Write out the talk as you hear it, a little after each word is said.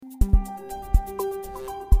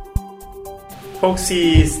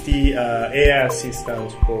FOXSY is the AI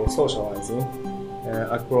assistant for socializing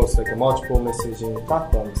across like multiple messaging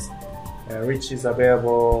platforms, which is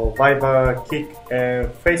available Viber, Kik, and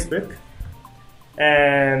Facebook.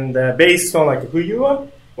 And based on like who you are,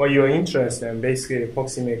 what you're interested in, basically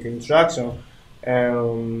FOXSY make an introduction,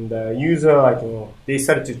 and the user they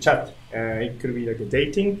start to chat. It could be like a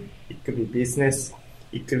dating, it could be business,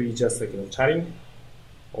 it could be just like chatting,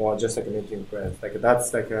 or just like making friends. Like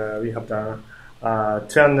that's like we have done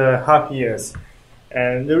 2.5 years.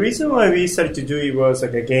 And the reason why we started to do it was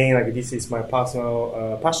like again like this is my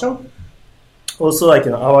personal passion. Also like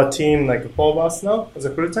our team like 4 of us now as a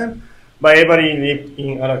full time, but everybody live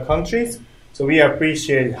in other countries, so we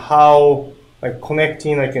appreciate how like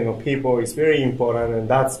connecting people is very important, and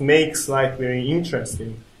that makes life very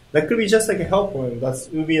interesting. That could be just like helpful, and that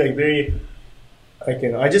would be like very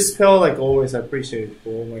I just felt like always appreciate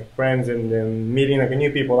for my friends and then meeting like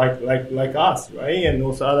new people like us, right? And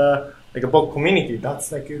also other like about community.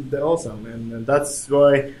 That's like awesome, and that's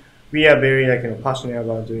why we are very passionate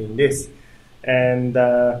about doing this. And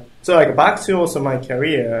so like back to also my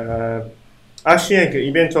career, actually like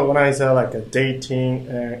event organizer like a dating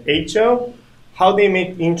HR, how they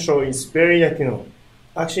make intro is very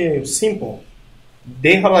actually simple.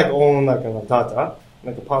 They have like own data,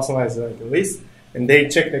 like a personalized list, and they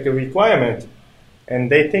check like a requirement,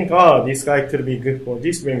 and they think, oh, this guy could be good for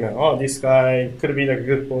this women, oh, this guy could be like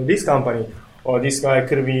good for this company, or this guy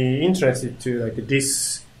could be interested to like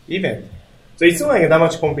this event. So it's not like that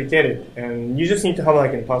much complicated, and you just need to have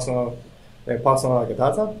like a personal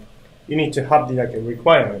data. You need to have the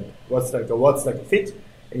requirement, what's fit,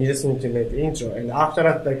 and you just need to make the intro. And after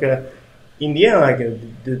that, in the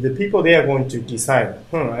end, the people they are going to decide,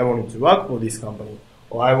 I wanted to work for this company,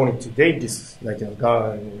 or I wanted to date this guy,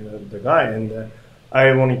 the guy, and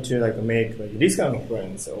I wanted to make this kind of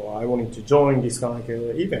friends, or I wanted to join this kind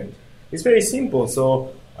of event. It's very simple.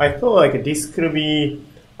 So I thought this could be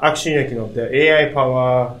actually the AI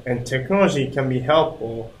power and technology can be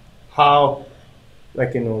helpful. How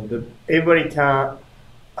everybody can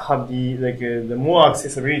have the more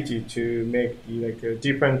accessibility to make the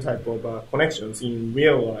different type of connections in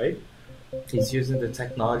real life. He's using the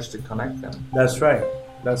technology to connect them. That's right.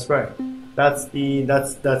 That's we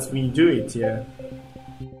do it. Yeah.